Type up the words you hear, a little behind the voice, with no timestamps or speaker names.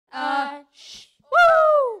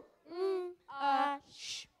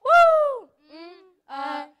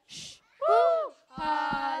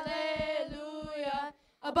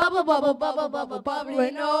bubble, bubble, bubble, bubble,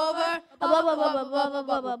 bubbling over. A bubble, bubble, bubble,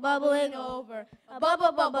 bubble, bubbling over. A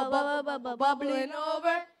bubble, bubble, bubble, bubble, bubbling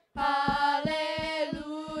over. Hallelujah.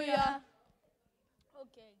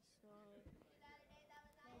 Okay, so.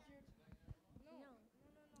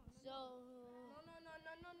 No.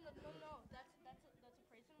 That's a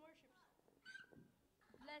praise and worship.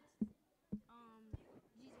 Let's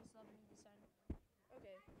Jesus love me this I know.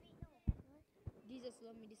 Okay. Jesus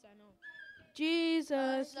love me this I know.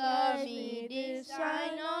 Jesus loves me this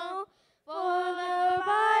I know, for the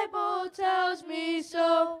Bible tells me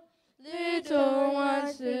so. Little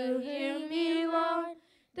ones to Him belong.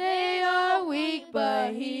 They are weak,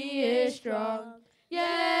 but He is strong.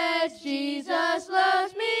 Yes, Jesus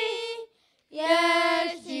loves me.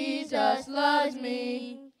 Yes, Jesus loves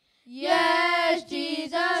me. Yes,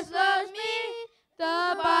 Jesus loves me.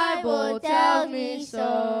 The Bible tells me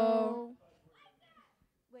so.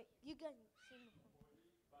 Wait, you can sing.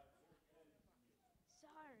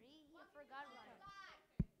 Sorry, I forgot about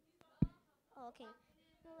it. Okay.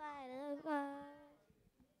 The light of God.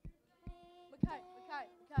 Makai.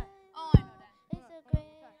 Oh, I know that. It's a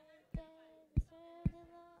great day to serve the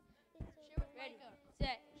Lord. Ready,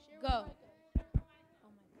 set, go.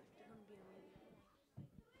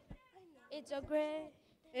 It's a great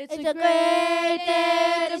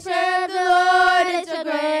day to serve the Lord. It's a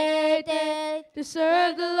great day to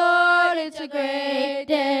serve the Lord. It's a great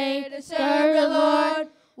day to serve the Lord.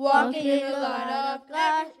 Walking in the light of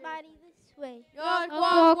God. Everybody this way.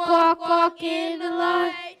 Walk in the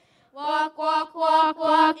light.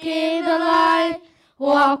 Walk in the light.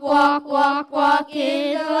 Walk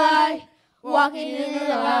in the light. Walking in the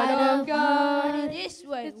light of God. This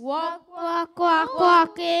way. Walk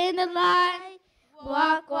in the light.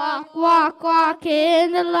 Walk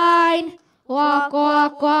in the light.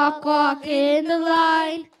 Walk in the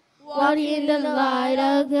light. Walk in the light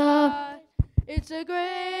of God. It's a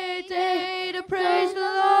great day to praise the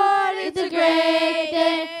Lord. It's a great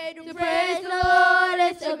day to praise the Lord.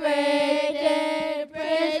 It's a great day to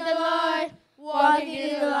praise the Lord. Walking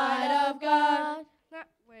in the light of God.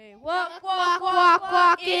 Walk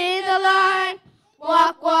in the light.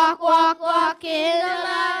 Walk in the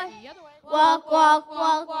light. Walk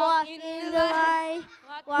in the light.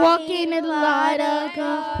 Walk in the light of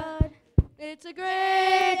God. It's a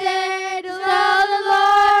great day to love the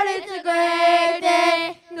Lord. It's a great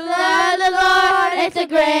day to love the Lord. It's a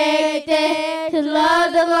great day to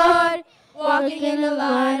love the Lord. Walking in the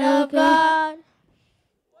light of God.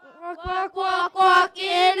 Walk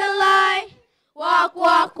in the light.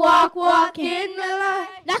 Walk in the light.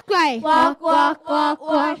 That's right.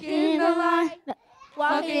 Walk in the light.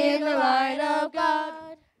 Walk in the light of God.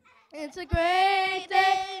 It's a great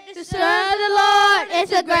day to serve the Lord.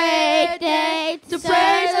 It's a great day to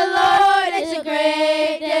praise the Lord. It's a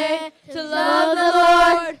great day to love the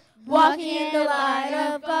Lord. Walking in the light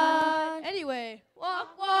of God. Anyway, walk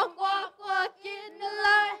in the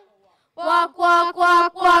light.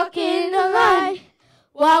 Walk in the light.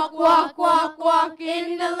 Walk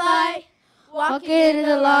in the light. Walk in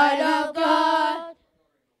the light of God.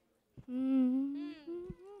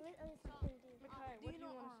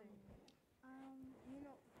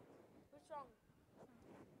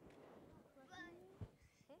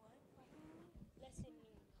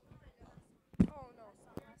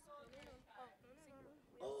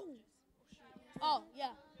 Oh,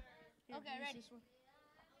 yeah. Okay, ready?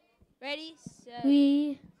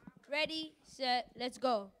 Ready, set, let's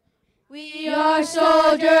go. We are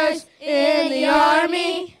soldiers in the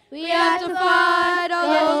army. We have to fight,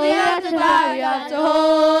 although we have to die. We have to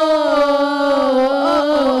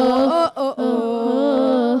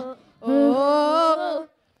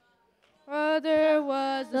Brother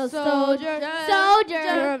was a soldier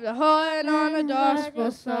of the horn on the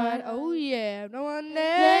gospel side. Oh yeah, no one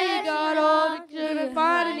there. He got old, he couldn't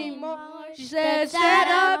find anymore. She said, stand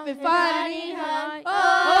up and fight anymore.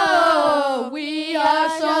 Oh, we are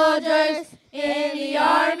soldiers in the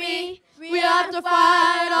army. We have to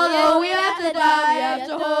fight, although we have to die. We have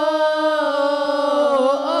to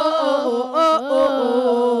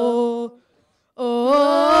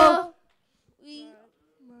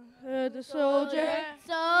the soldier,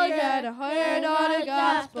 he had a heart on the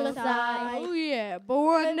gospel side. Oh yeah, but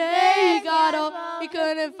one day he got old, he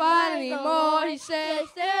couldn't fight anymore. He said,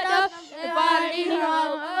 stand up and fight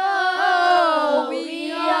anymore. Oh,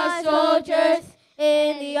 we are soldiers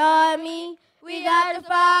in the army. We got to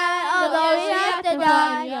fight, although we have to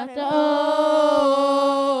die. We have to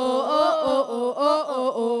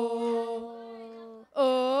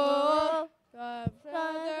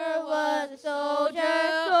Brother was a soldier.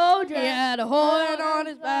 He had a horn on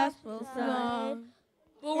his gospel side.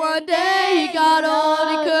 But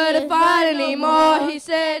fight anymore. He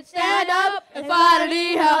said, stand up and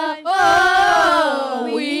finally help.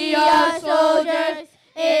 Oh, we are soldiers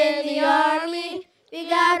in the army. We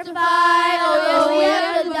got to fight, although we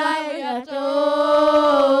have to die. We have to.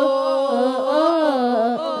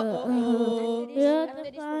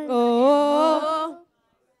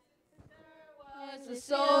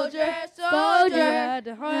 Soldier, had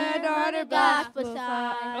to hand on her gospel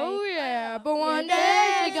side. Oh yeah, but one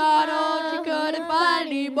day she got old, she couldn't fight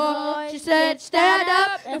anymore. She said, stand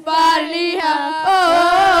up and finally help.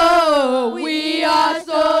 Oh, we are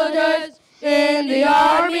soldiers in the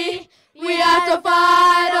army. We have to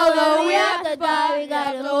fight, although we have to die. We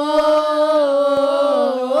got to.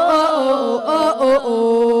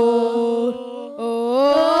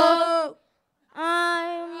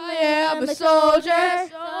 I am a soldier.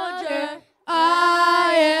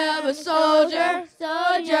 I am a soldier,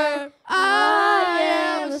 soldier. I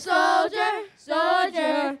am a soldier,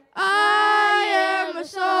 soldier. I am a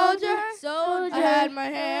soldier, soldier. I had my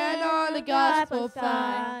hand on the gospel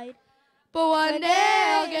side, but one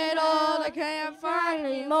day I'll get old. I can't find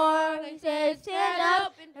anymore. He said, stand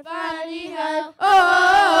up and finally help.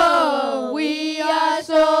 Oh, we are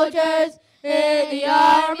soldiers in the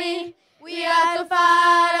army. We have to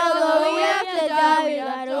fight, although we have to die. We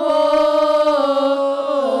got to.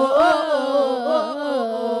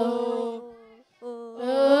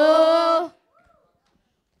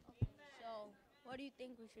 So, what do you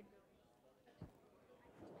think we should do?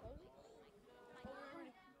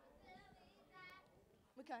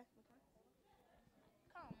 Okay.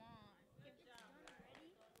 Come on.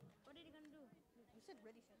 What are you gonna do? You said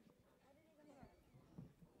ready, son.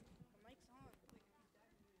 The mic's on.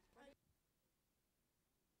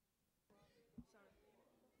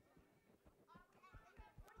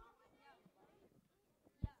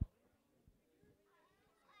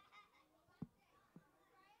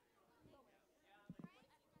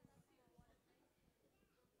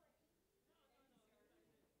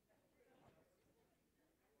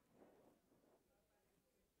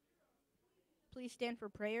 Please stand for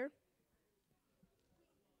prayer.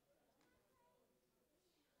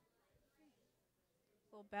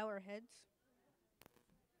 We'll bow our heads.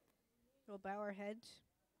 We'll bow our heads.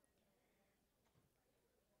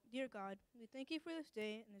 Dear God, we thank you for this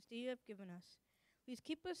day and this day you have given us. Please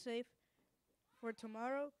keep us safe for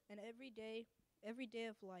tomorrow and every day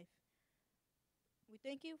of life. We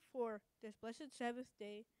thank you for this blessed Sabbath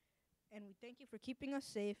day, and we thank you for keeping us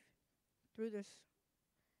safe through this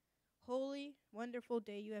holy, wonderful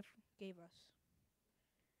day you have gave us.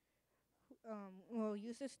 We'll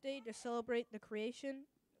use this day to celebrate the creation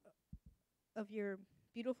of your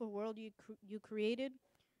beautiful world you created.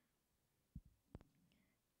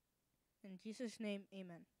 In Jesus' name,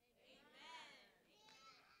 amen.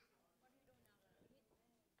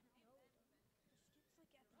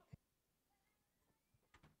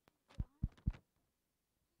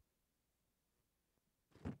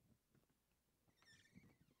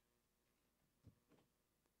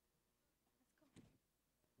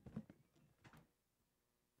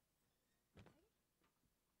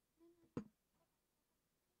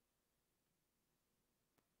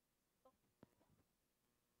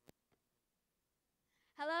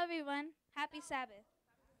 Hello, everyone. Happy Sabbath.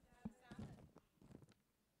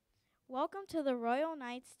 Welcome to the Royal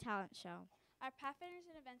Knights Talent Show. Our Pathfinders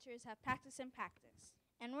and Adventurers have practice and practice,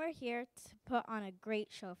 and we're here to put on a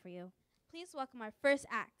great show for you. Please welcome our first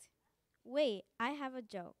act. Wait, I have a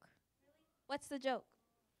joke. What's the joke?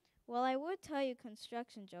 Well, I would tell you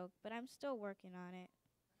construction joke, but I'm still working on it.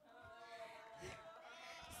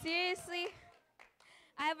 Seriously?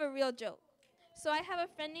 I have a real joke. So I have a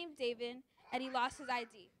friend named David, and he lost his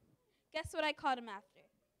ID. Guess what I called him after?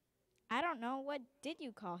 I don't know. What did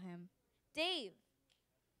you call him? Dave.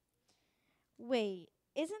 Wait,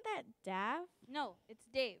 isn't that Dav? No, it's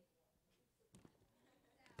Dave.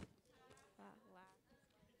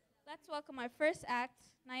 Let's welcome our first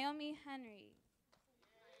act, Naomi Henry.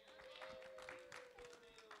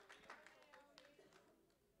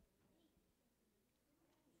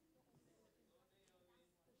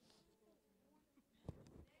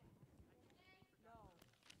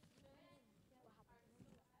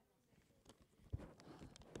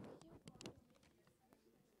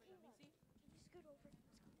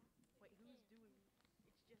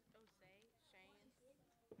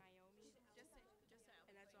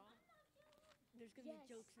 There's going to be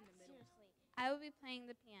jokes in the middle. Seriously. I will be playing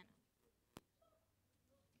the piano.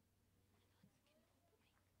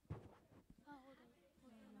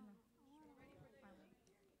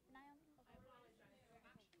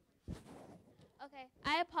 Okay,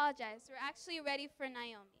 I apologize. We're actually ready for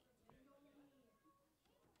Naomi.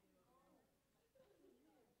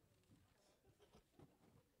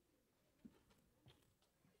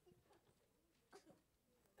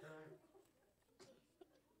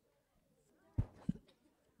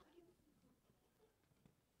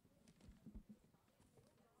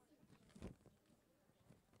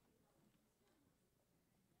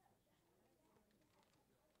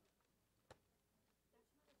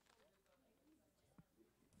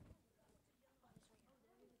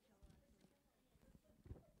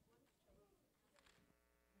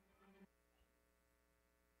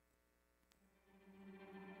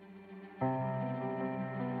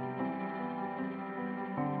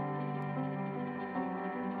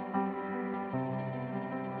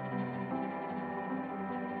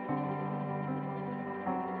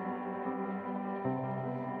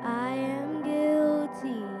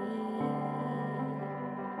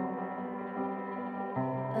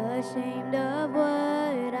 ashamed of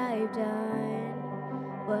what I've done,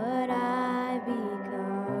 what I've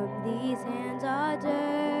become. These hands are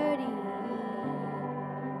dirty.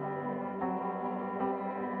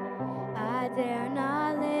 I dare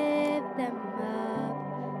not lift them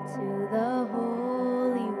up to the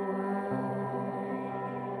Holy One.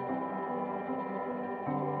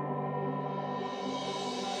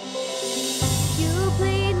 You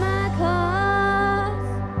plead my cause,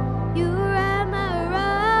 you right my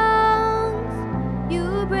wrongs,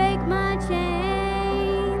 you break my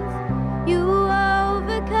chains, you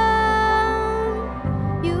overcome,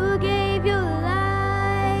 you gave your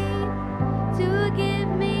life to give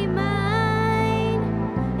me mine,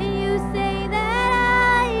 and you say that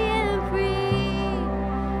I am free.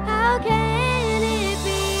 How can it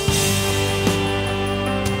be?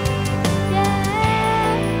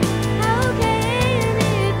 Yeah, how can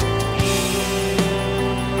it be?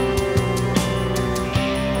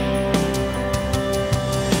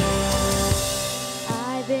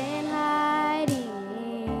 I've been hiding,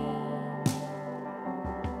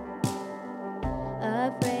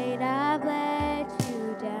 afraid I've let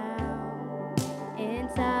you down.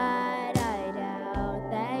 Inside I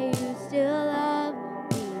doubt that you still love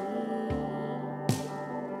me,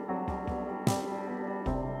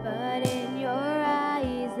 but in your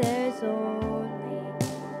eyes there's only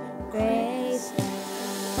grace.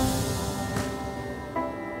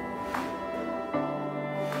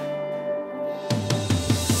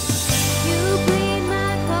 You plead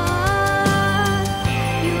my cause,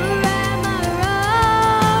 you right my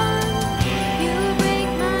wrongs, you break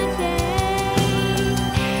my chains,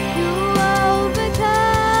 you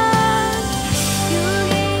overcome, you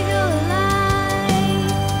gave your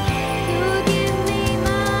life to give me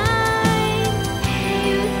mine, and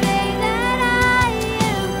you say that I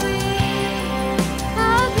am free.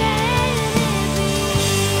 How can it be?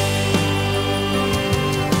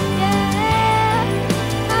 Yeah,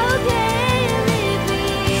 how can it be?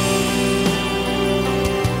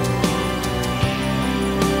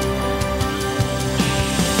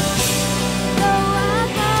 So I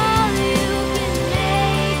fall, you can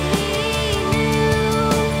make me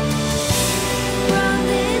new. From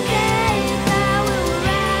this days I will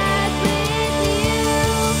rise with you.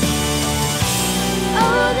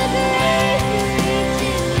 Oh, the grace is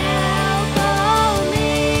reaching out for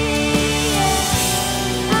me.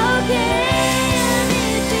 How can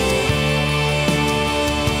it be?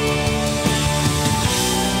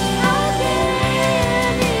 How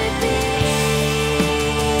can it be?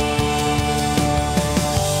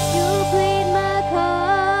 You plead my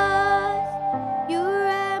cause, you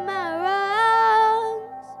right my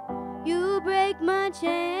wrongs, you break my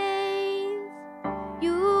chains,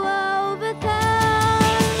 you overcome,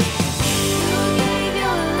 you gave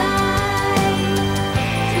your life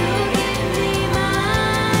to give me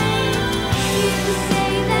mine. You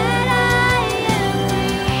say that I am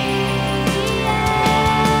free.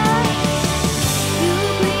 Yeah. You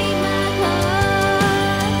plead my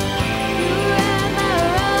cause, you right my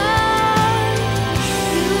wrongs,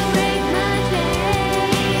 you break my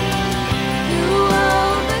chains, you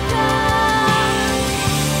overcome,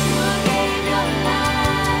 you gave your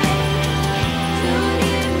life to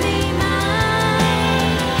give me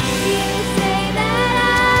mine. You say that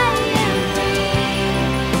I am free.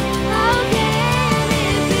 How can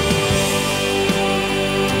it be?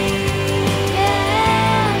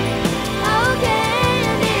 Yeah, how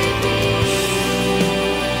can it be?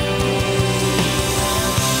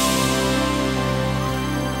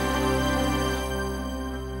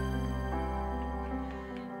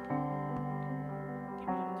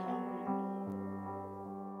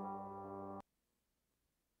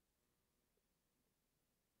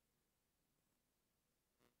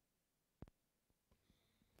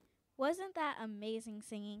 Wasn't that amazing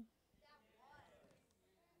singing?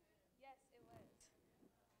 Yes, it was.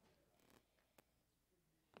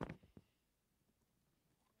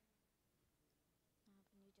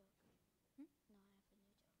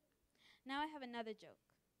 Now I have another joke.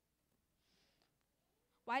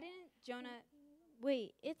 Why didn't Jonah?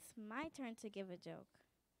 Wait, it's my turn to give a joke.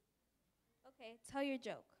 Okay, tell your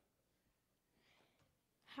joke.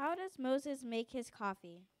 How does Moses make his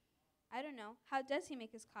coffee? I don't know. How does he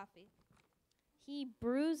make his coffee? He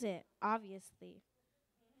brews it, obviously.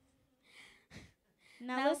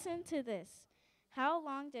 Now Now- listen to this. How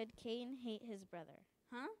long did Cain hate his brother?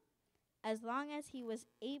 Huh? As long as he was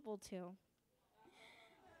able to.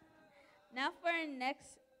 Now for our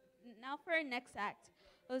next act,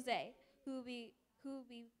 Jose, who will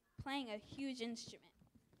be playing a huge instrument.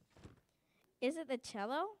 Is it the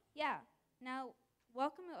cello? Yeah. Now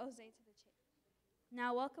welcome Jose to the chair.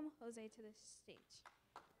 Now welcome Jose to the stage.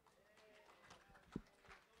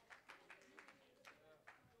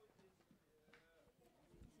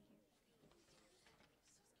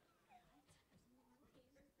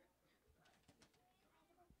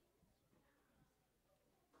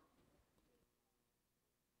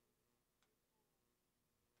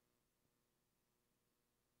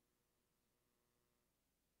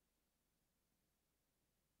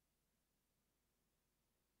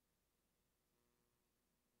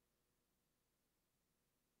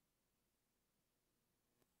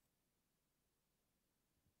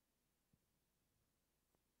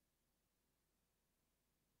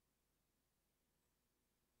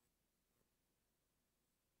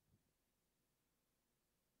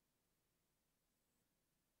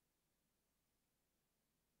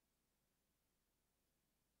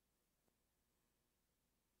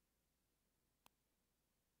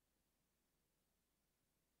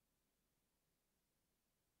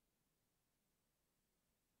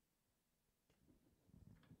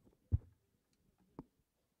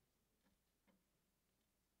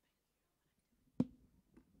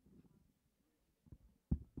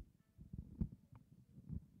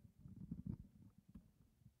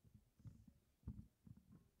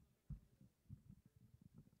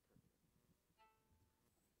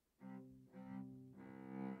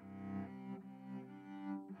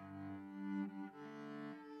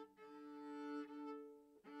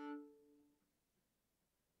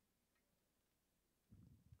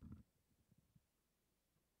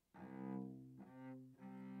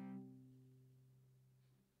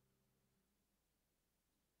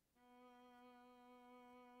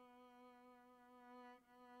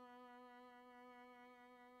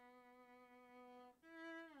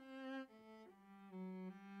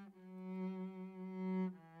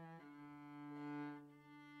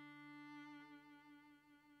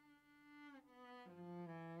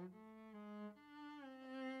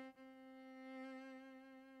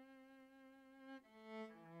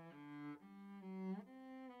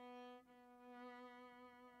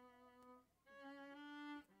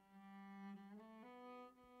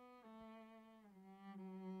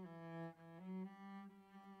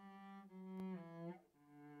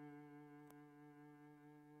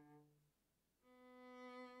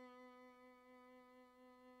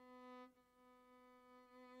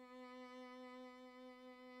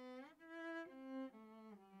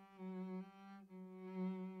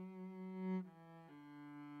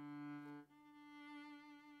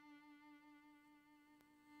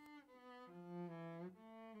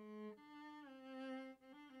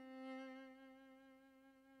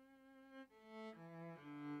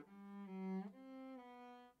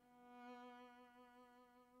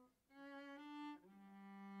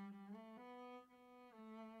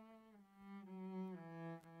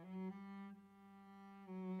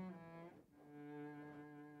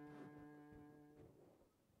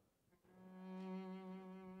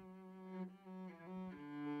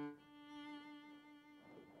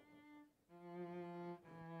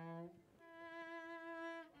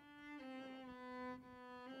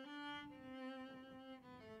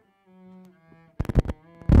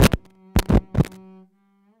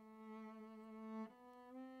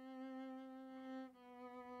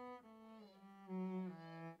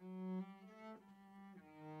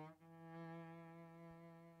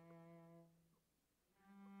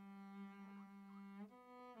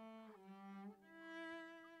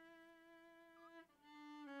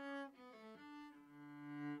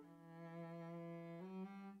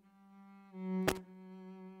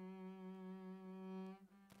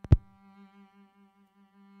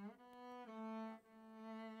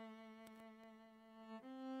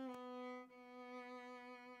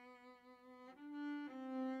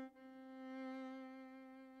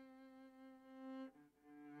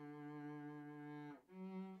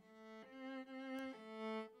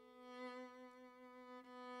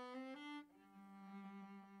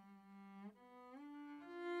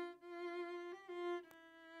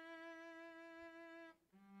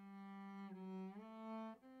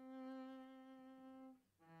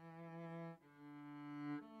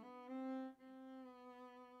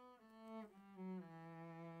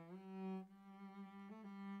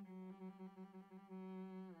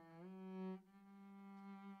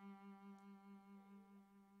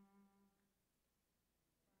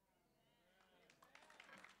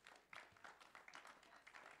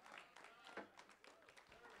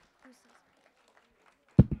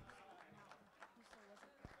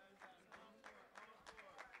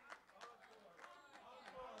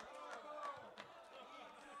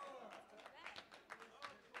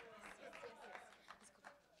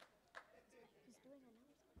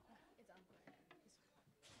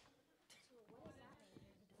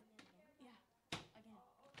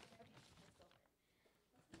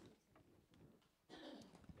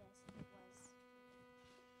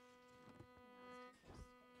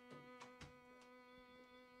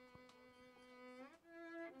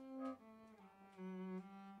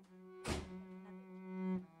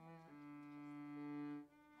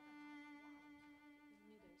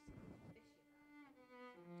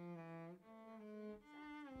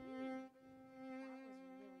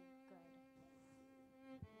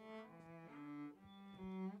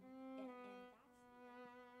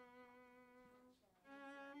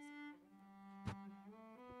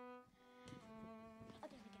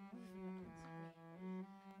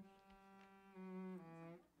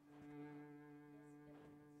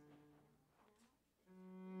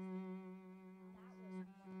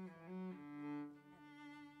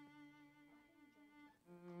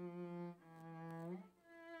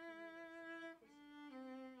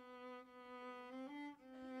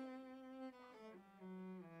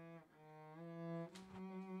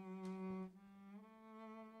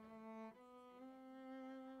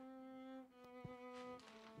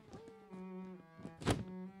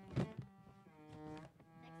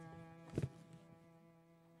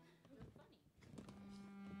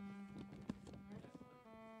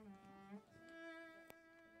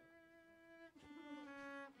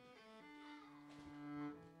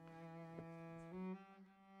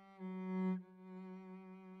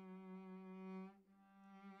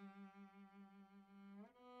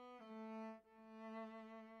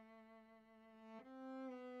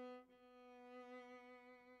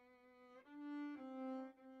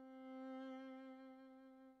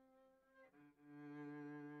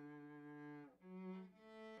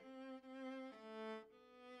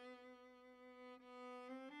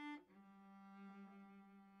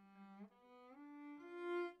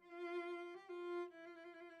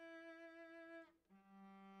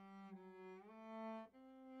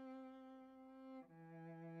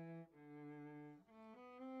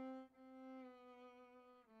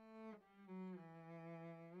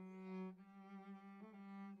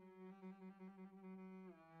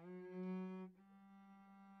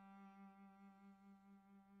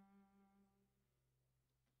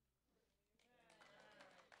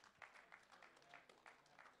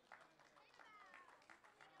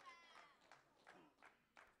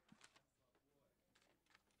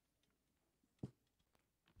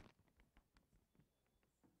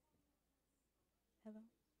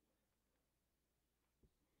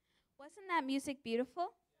 Wasn't that music beautiful?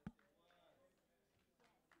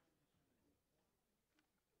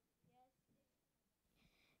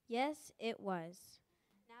 Yes, it was.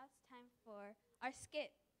 Now it's time for our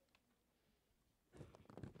skit.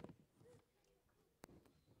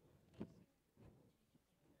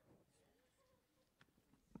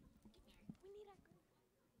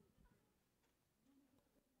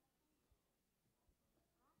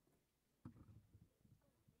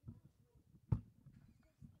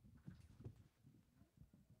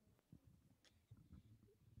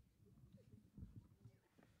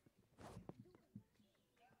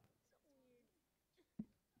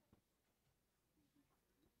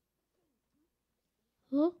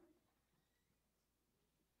 Huh?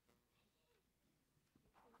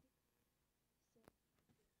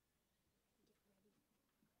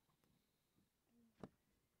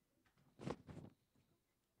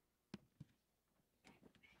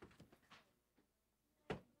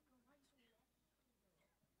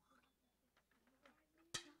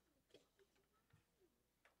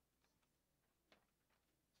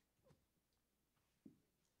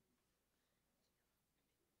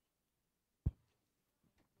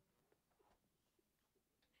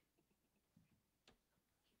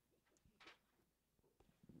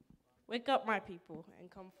 Wake up, my people,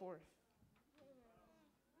 and come forth.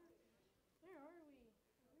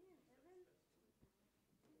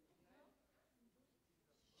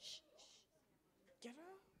 Get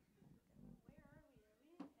up.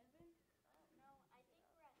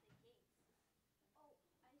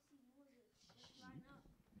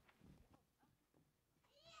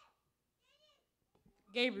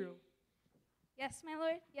 Gabriel. Yes, my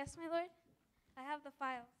lord. Yes, my lord. I have the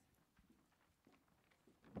files.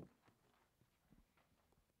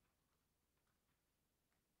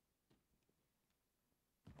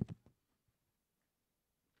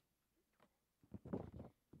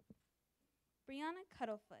 Brianna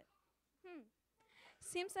Cuddlefoot.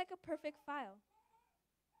 Seems like a perfect file.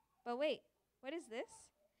 But wait, what is this?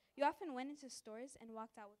 You often went into stores and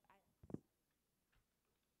walked out with items.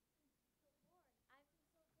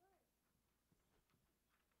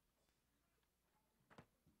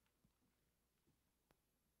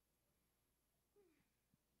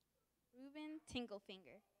 Reuben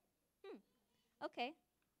Tinglefinger. Okay.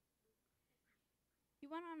 You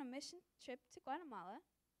went on a mission trip to Guatemala.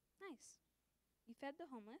 Nice. You fed the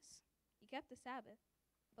homeless. You kept the Sabbath.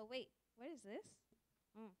 But wait, what is this?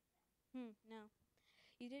 No.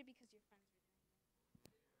 You did it because your friends were doing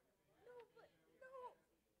it. No, but no.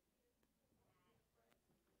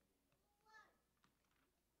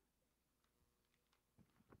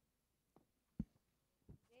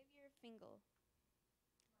 Xavier Fingal.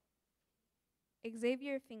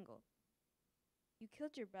 Xavier Fingal. You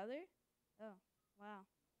killed your brother? Oh, wow.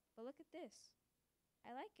 But look at this.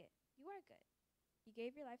 I like it. You are good. You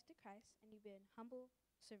gave your life to Christ, and you've been humble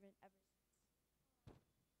servant ever since.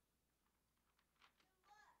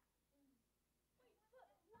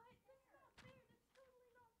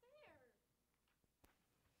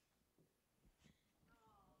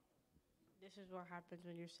 This is what happens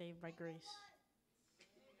when you're saved by grace.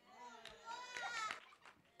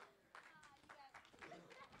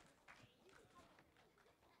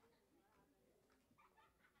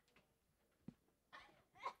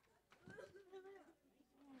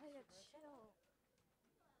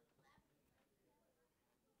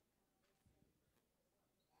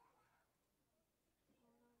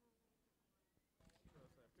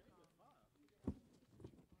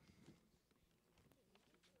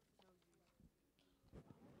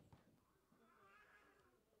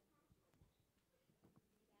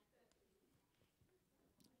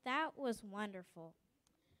 That was wonderful.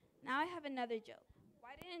 Now I have another joke.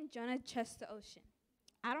 Why didn't Jonah trust the ocean?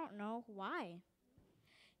 I don't know why.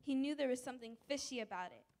 He knew there was something fishy about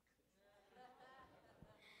it.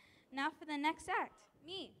 Now for the next act.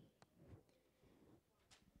 Me.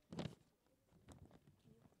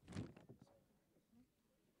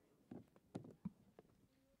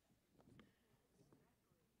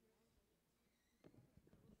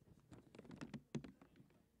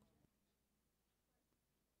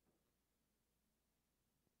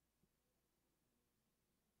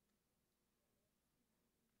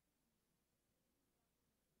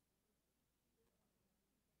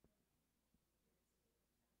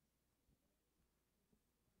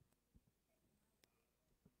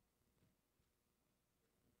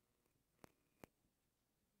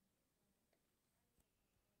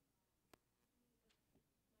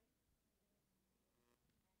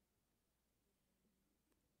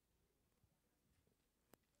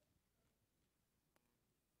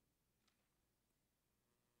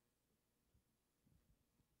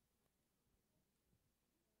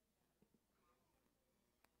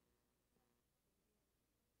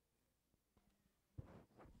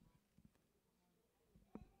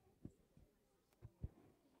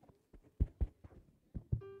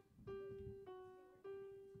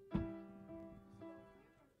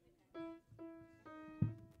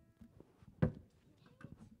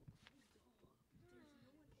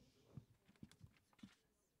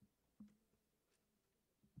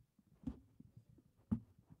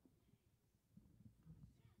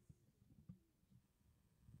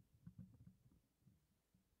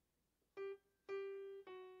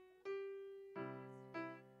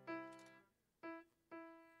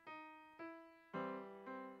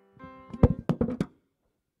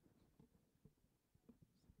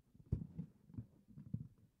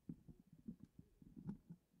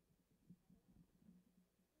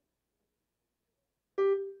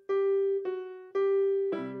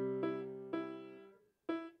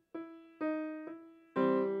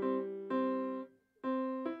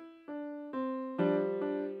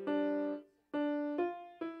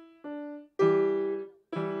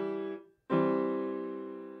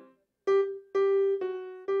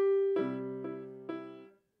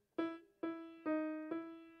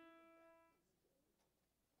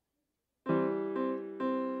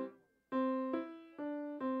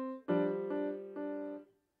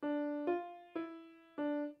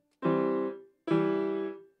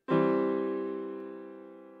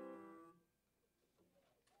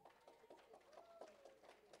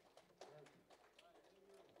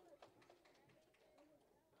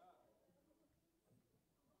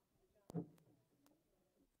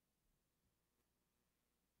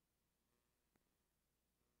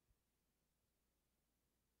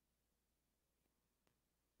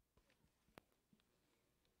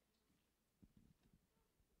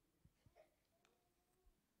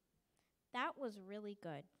 was really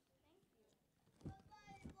good.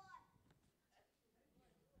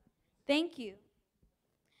 Thank you.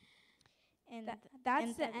 And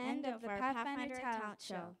That's the end of the Pathfinder Talent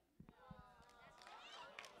Show.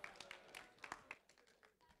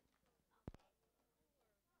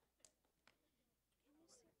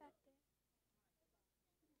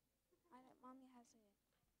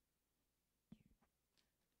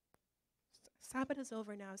 Sabbath is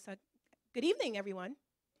over now, so good evening, everyone.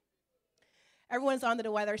 Everyone's under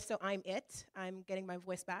the weather, so I'm it. I'm getting my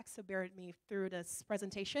voice back, so bear with me through this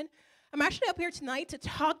presentation. I'm actually up here tonight to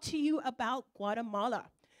talk to you about Guatemala.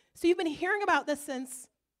 So you've been hearing about this since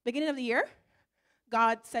beginning of the year.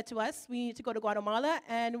 God said to us, we need to go to Guatemala,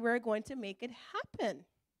 and we're going to make it happen.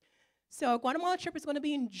 So our Guatemala trip is going to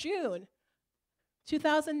be in June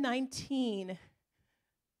 2019.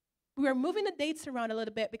 We are moving the dates around a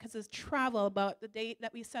little bit because of travel, but the date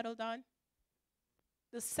that we settled on,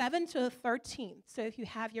 the 7th to the 13th. So if you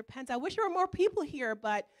have your pens, I wish there were more people here,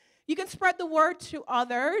 but you can spread the word to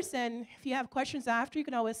others. And if you have questions after, you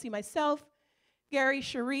can always see myself, Gary,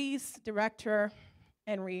 Cherise, Director,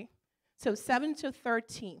 Henry. So 7 to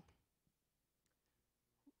 13.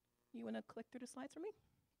 You want to click through the slides for me?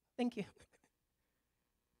 Thank you.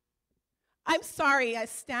 I'm sorry, I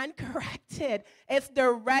stand corrected. It's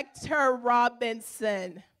Director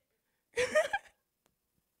Robinson.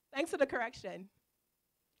 Thanks for the correction.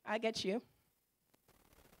 I get you.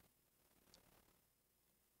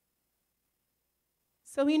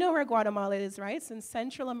 So we know where Guatemala is, right? It's in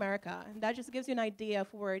Central America, and that just gives you an idea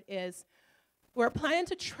of where it is. We're planning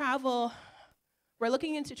to travel. We're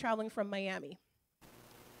looking into traveling from Miami.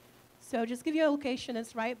 So just give you a location.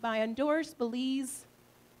 It's right by Honduras, Belize,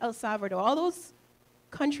 El Salvador. All those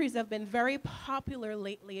countries have been very popular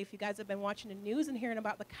lately if you guys have been watching the news and hearing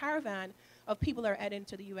about the caravan of people that are heading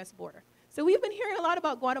to the U.S. border. So we've been hearing a lot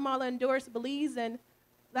about Guatemala, Honduras, Belize, and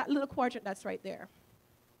that little quadrant that's right there.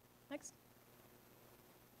 Next.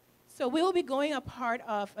 So we will be going a part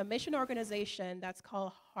of a mission organization that's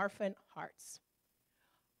called Harfin Hearts.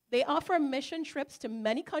 They offer mission trips to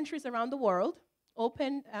many countries around the world,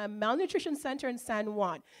 open a malnutrition center in San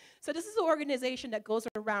Juan. So this is an organization that goes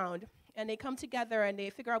around, and they come together and they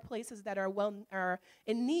figure out places that are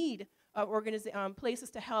in need of places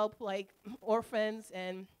to help, like orphans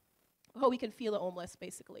and how we can feel the homeless,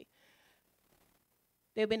 basically.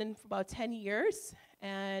 They've been in for about 10 years,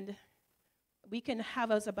 and we can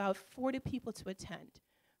have us about 40 people to attend.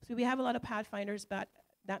 So we have a lot of Pathfinders, but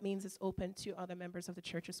that means it's open to other members of the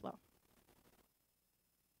church as well.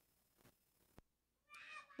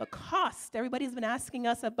 The cost, everybody's been asking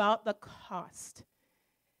us about the cost.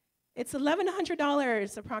 It's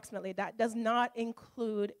 $1,100 approximately. That does not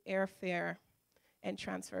include airfare and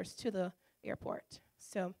transfers to the airport.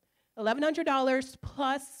 So $1,100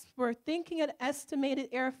 plus, we're thinking an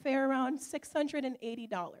estimated airfare around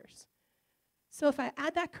 $680. So if I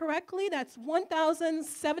add that correctly, that's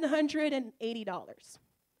 $1,780.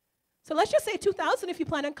 So let's just say $2,000 if you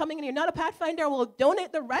plan on coming and you're not a Pathfinder, we'll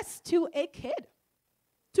donate the rest to a kid.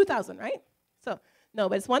 $2,000, right? So no,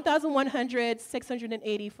 but it's $1,100,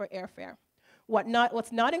 $680 for airfare.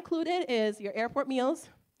 What's not included is your airport meals,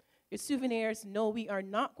 your souvenirs. No, we are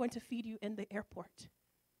not going to feed you in the airport.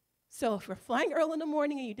 So if you're flying early in the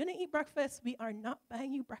morning and you didn't eat breakfast, we are not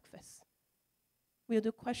buying you breakfast. We'll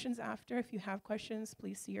do questions after. If you have questions,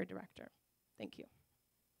 please see your director. Thank you.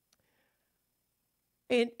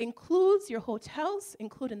 It includes your hotels,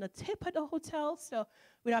 including the tip at the hotel. So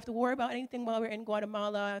we don't have to worry about anything while we're in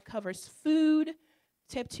Guatemala. It covers food,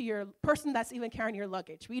 tip to your person that's even carrying your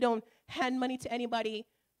luggage. We don't hand money to anybody.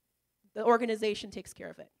 The organization takes care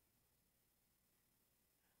of it.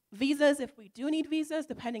 Visas, if we do need visas,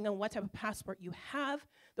 depending on what type of passport you have,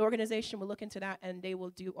 the organization will look into that and they will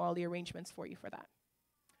do all the arrangements for you for that.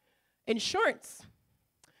 Insurance,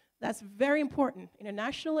 that's very important.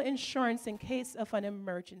 International insurance in case of an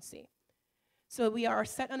emergency. So we are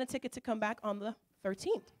set on a ticket to come back on the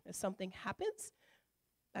 13th. If something happens,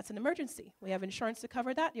 that's an emergency. We have insurance to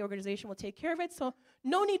cover that. The organization will take care of it. So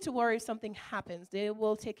no need to worry if something happens. They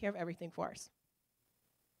will take care of everything for us.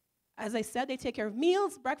 As I said, they take care of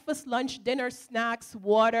meals, breakfast, lunch, dinner, snacks,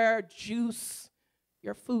 water, juice,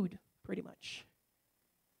 your food, pretty much.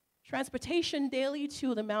 Transportation daily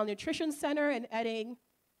to the malnutrition center and ending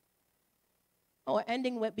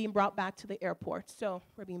with being brought back to the airport. So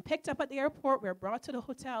we're being picked up at the airport, we're brought to the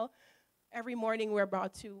hotel. Every morning we're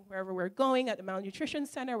brought to wherever we're going at the malnutrition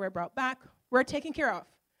center, we're brought back. We're taken care of,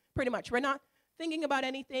 pretty much. We're not thinking about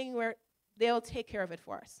anything, they'll take care of it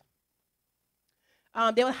for us.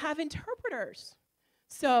 They will have interpreters.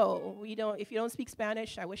 So if you don't speak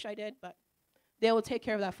Spanish, I wish I did, but they will take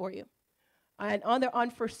care of that for you. and other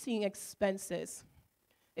unforeseen expenses.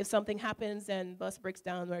 If something happens and bus breaks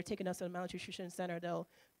down, we're taking us to the malnutrition center, they'll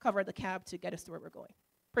cover the cab to get us to where we're going.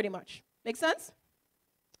 Pretty much. Make sense?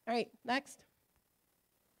 All right, next.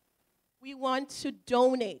 We want to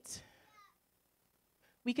donate.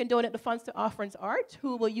 We can donate the funds to Offerings Art,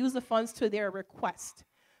 who will use the funds to their request.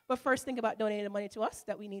 But first, think about donating the money to us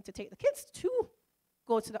that we need to take the kids to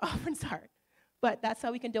go to the Offerings Art. But that's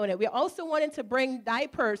how we can donate. We also wanted to bring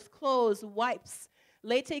diapers, clothes, wipes,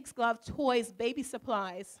 latex gloves, toys, baby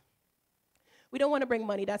supplies. We don't want to bring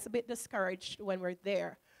money. That's a bit discouraged when we're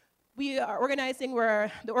there. We are organizing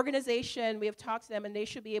where the organization, we have talked to them, and they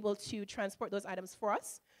should be able to transport those items for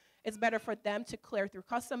us. It's better for them to clear through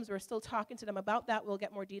customs. We're still talking to them about that. We'll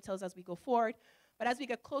get more details as we go forward. But as we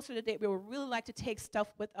get closer to the date, we would really like to take stuff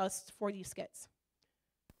with us for these kids.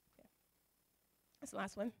 Okay. That's the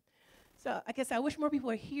last one. So I guess I wish more people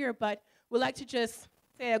were here, but we'd like to just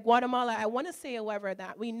say at Guatemala, I want to say, however,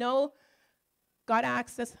 that we know God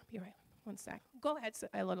asked us. Be right. One sec. Go ahead,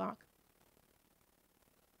 Lalak.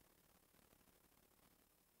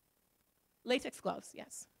 Latex gloves,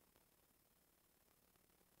 yes.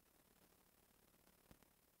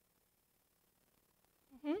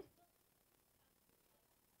 Mm-hmm.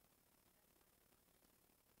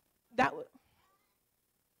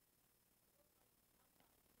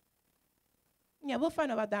 Yeah, we'll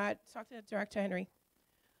find out about that. Talk to Director Henry.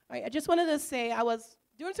 All right, I just wanted to say I was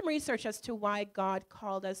doing some research as to why God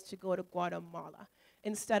called us to go to Guatemala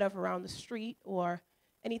instead of around the street or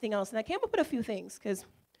anything else. And I came up with a few things because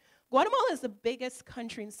Guatemala is the biggest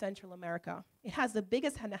country in Central America. It has the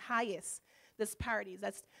biggest and the highest disparities.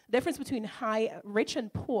 That's the difference between rich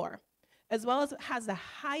and poor, as well as it has the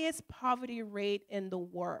highest poverty rate in the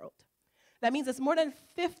world. That means it's more than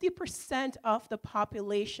 50% of the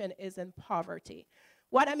population is in poverty.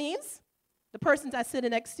 What that means, the person that's sitting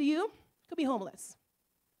next to you could be homeless.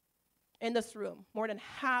 In this room, more than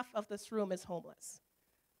half of this room is homeless.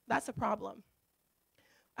 That's a problem.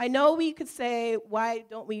 I know we could say, why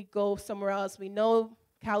don't we go somewhere else? We know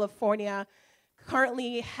California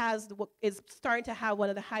currently is starting to have one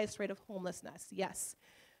of the highest rate of homelessness, yes.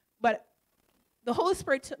 But the Holy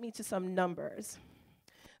Spirit took me to some numbers.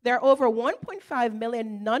 There are over 1.5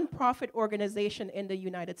 million nonprofit organizations in the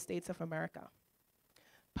United States of America.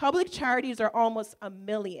 Public charities are almost 1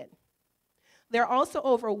 million. There are also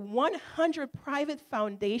over 100 private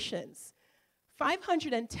foundations,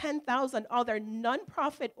 510,000 other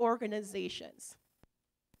nonprofit organizations.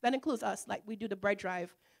 That includes us, like we do the bread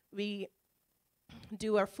drive, we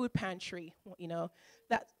do our food pantry, you know.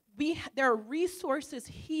 There are resources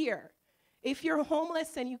here. If you're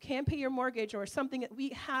homeless and you can't pay your mortgage or something, we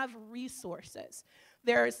have resources.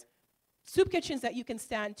 There's soup kitchens that you can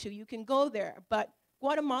stand to. You can go there, but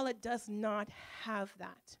Guatemala does not have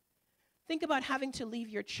that. Think about having to leave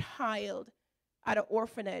your child at an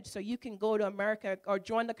orphanage so you can go to America or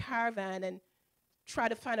join the caravan and try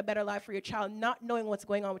to find a better life for your child, not knowing what's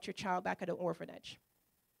going on with your child back at an orphanage.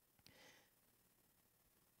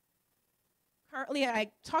 Currently, I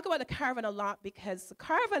talk about the caravan a lot because the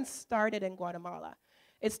caravan started in Guatemala.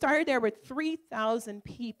 It started there with 3,000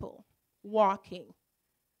 people walking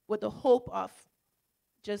with the hope of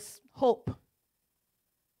just hope,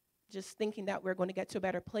 just thinking that we're going to get to a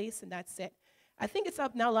better place, and that's it. I think it's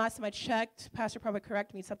up now, last time I checked, Pastor probably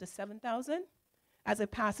correct me, it's up to 7,000 as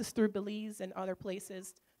it passes through Belize and other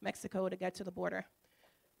places, Mexico, to get to the border.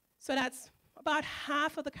 So that's about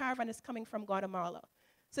half of the caravan is coming from Guatemala.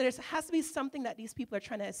 So there has to be something that these people are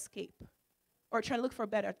trying to escape or trying to look for a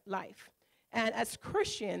better life. And as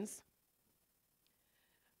Christians,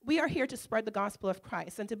 we are here to spread the gospel of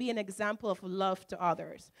Christ and to be an example of love to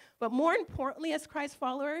others. But more importantly, as Christ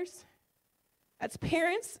followers, as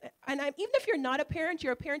parents, and even if you're not a parent,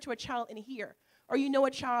 you're a parent to a child in here, or you know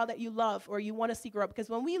a child that you love or you want to see grow up. Because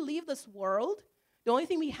when we leave this world, the only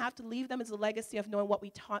thing we have to leave them is a legacy of knowing what we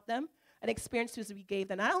taught them and experiences we gave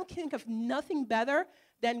them. I don't think of nothing better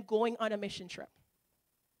than going on a mission trip.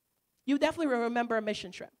 You definitely will remember a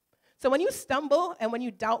mission trip. So when you stumble and when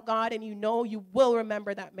you doubt God and you know, you will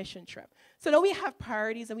remember that mission trip. So now we have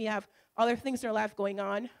priorities and we have other things in our life going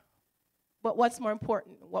on, but what's more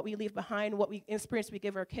important? What we leave behind, what experience we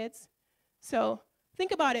give our kids. So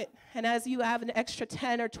think about it, and as you have an extra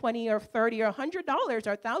 10 or 20 or 30 or $100 or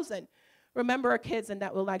 $1,000, remember our kids and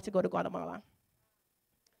that we'd like to go to Guatemala.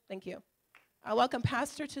 Thank you. I welcome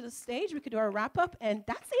Pastor to the stage. We could do our wrap-up, and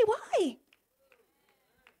that's AY.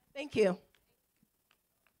 Thank you.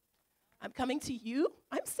 I'm coming to you.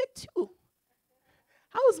 I'm sick too.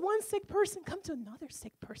 How does one sick person come to another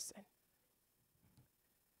sick person?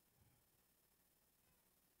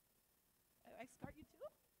 I start you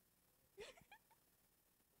too?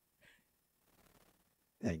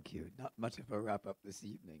 Thank you. Not much of a wrap up this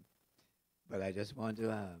evening, but I just want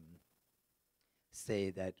to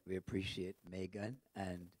say that we appreciate Megan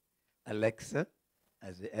and Alexa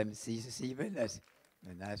as the MCs this evening. That's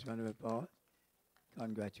a nice round of applause.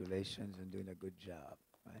 Congratulations on doing a good job.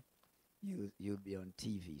 Right? You'll be on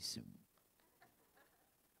TV soon.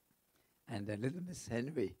 And then little Miss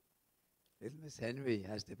Henry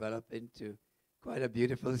has developed into quite a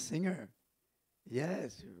beautiful singer.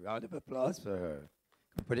 Yes, round of applause for her.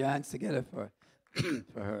 Put your hands together for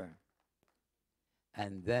for her.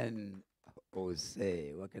 And then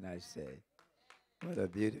Jose, what can I say? What a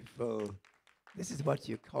beautiful, this is what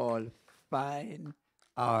you call fine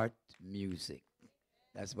art music.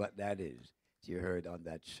 That's what that is. You heard on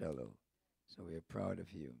that cello. So we're proud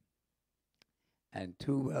of you. And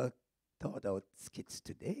two well thought out skits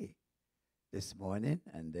today, this morning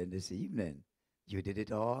and then this evening. You did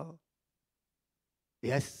it all?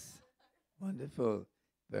 Yes. Wonderful.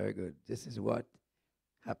 Very good. This is what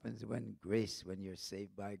happens when you're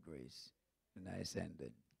saved by grace. A nice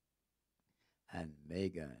ending. And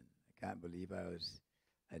Megan, I can't believe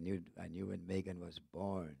I knew when Megan was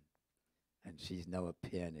born, and she's now a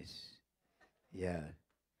pianist. Yeah.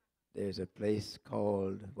 There's a place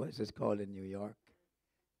called, what is this called in New York?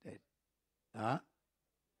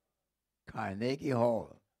 Carnegie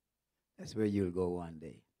Hall. That's where you'll go one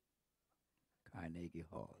day. Carnegie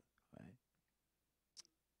Hall, right?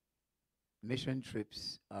 Mission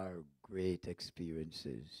trips are great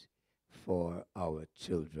experiences for our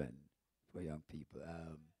children, for young people.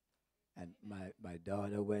 And my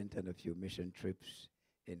daughter went on a few mission trips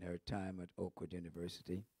in her time at Oakwood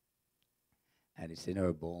University, and it's in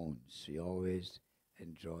her bones. She always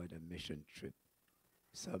enjoyed a mission trip.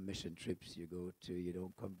 Some mission trips you go to, you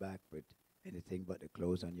don't come back with anything but the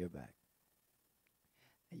clothes on your back.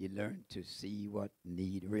 And you learn to see what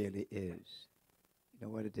need really is. You know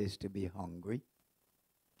what it is to be hungry?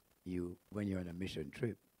 When you're on a mission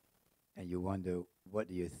trip, and you wonder, what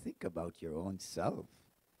do you think about your own self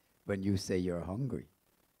when you say you're hungry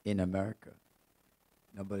in America?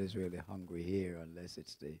 Nobody's really hungry here unless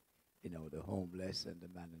it's the homeless and the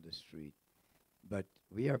man in the street. But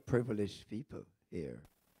we are privileged people here.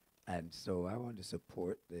 And so I want to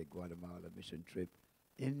support the Guatemala mission trip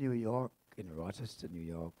in New York, in Rochester, New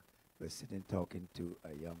York. We're sitting talking to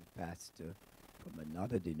a young pastor from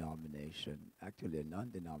another denomination, actually a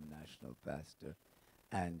non-denominational pastor.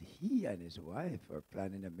 And he and his wife are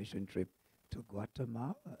planning a mission trip to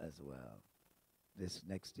Guatemala as well this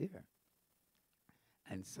next year.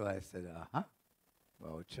 And so I said,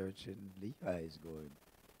 well, our church in Lehigh is going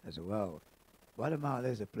as well. Guatemala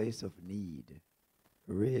is a place of need,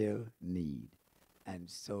 real need. And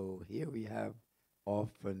so here we have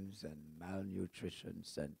orphans and malnutrition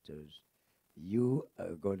centers. You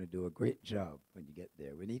are going to do a great job when you get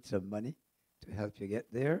there. We need some money to help you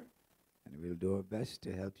get there, and we'll do our best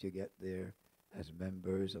to help you get there as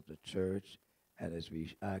members of the church and as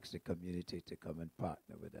we ask the community to come and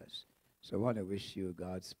partner with us. So I want to wish you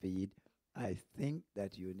Godspeed. I think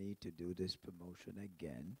that you need to do this promotion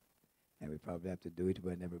again, and we probably have to do it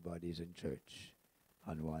when everybody's in church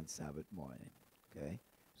on one Sabbath morning, okay?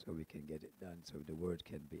 So we can get it done so the word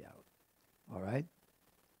can be out. All right?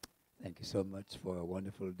 Thank you so much for a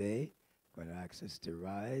wonderful day. I'm going to ask us to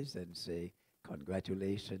rise and say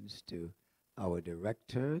congratulations to our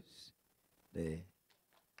directors, the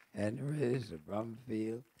Henrys, the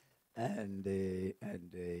Brumfield, and the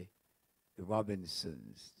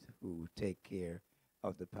Robinsons, who take care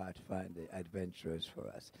of the Pathfinder adventurers for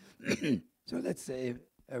us. So let's say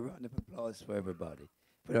a round of applause for everybody.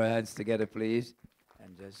 Put our hands together, please,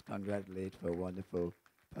 and just congratulate for a wonderful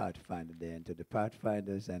Pathfinder Day. And to the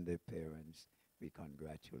Pathfinders and their parents, we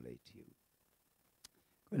congratulate you.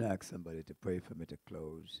 I'm going to ask somebody to pray for me to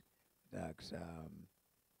close. I'll ask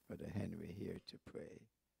Brother Henry here to pray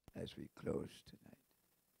as we close tonight.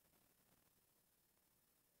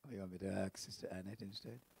 Oh, you want me to ask Sister Annette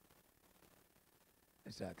instead?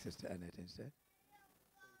 Let's ask Sister Annette instead.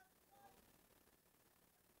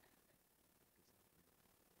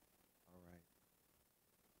 All right.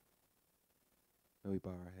 May we bow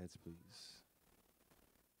our heads, please.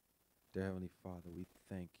 Dear Heavenly Father, we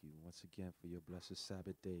thank you once again for your blessed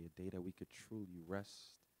Sabbath day, a day that we could truly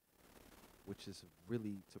rest, which is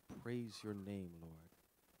really to praise your name, Lord.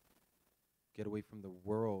 Get away from the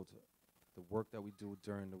world, the work that we do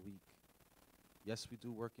during the week. Yes, we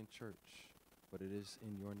do work in church, but it is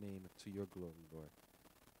in your name and to your glory, Lord.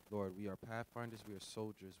 Lord, we are pathfinders, we are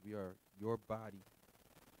soldiers, we are your body.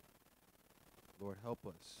 Lord, help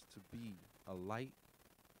us to be a light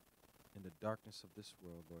in the darkness of this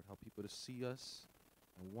world, Lord. Help people to see us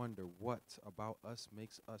and wonder what about us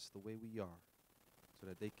makes us the way we are, so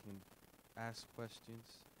that they can ask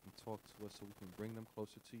questions and talk to us so we can bring them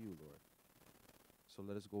closer to you, Lord. So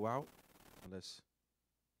let us go out and let's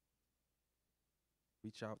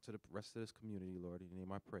reach out to the rest of this community, Lord. In your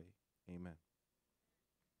name I pray. Amen.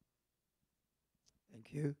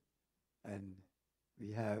 Thank you. And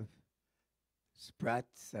we have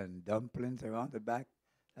sprats and dumplings around the back.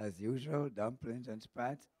 As usual, dumplings and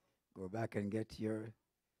sprats. Go back and get your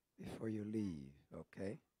before you leave,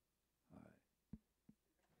 okay?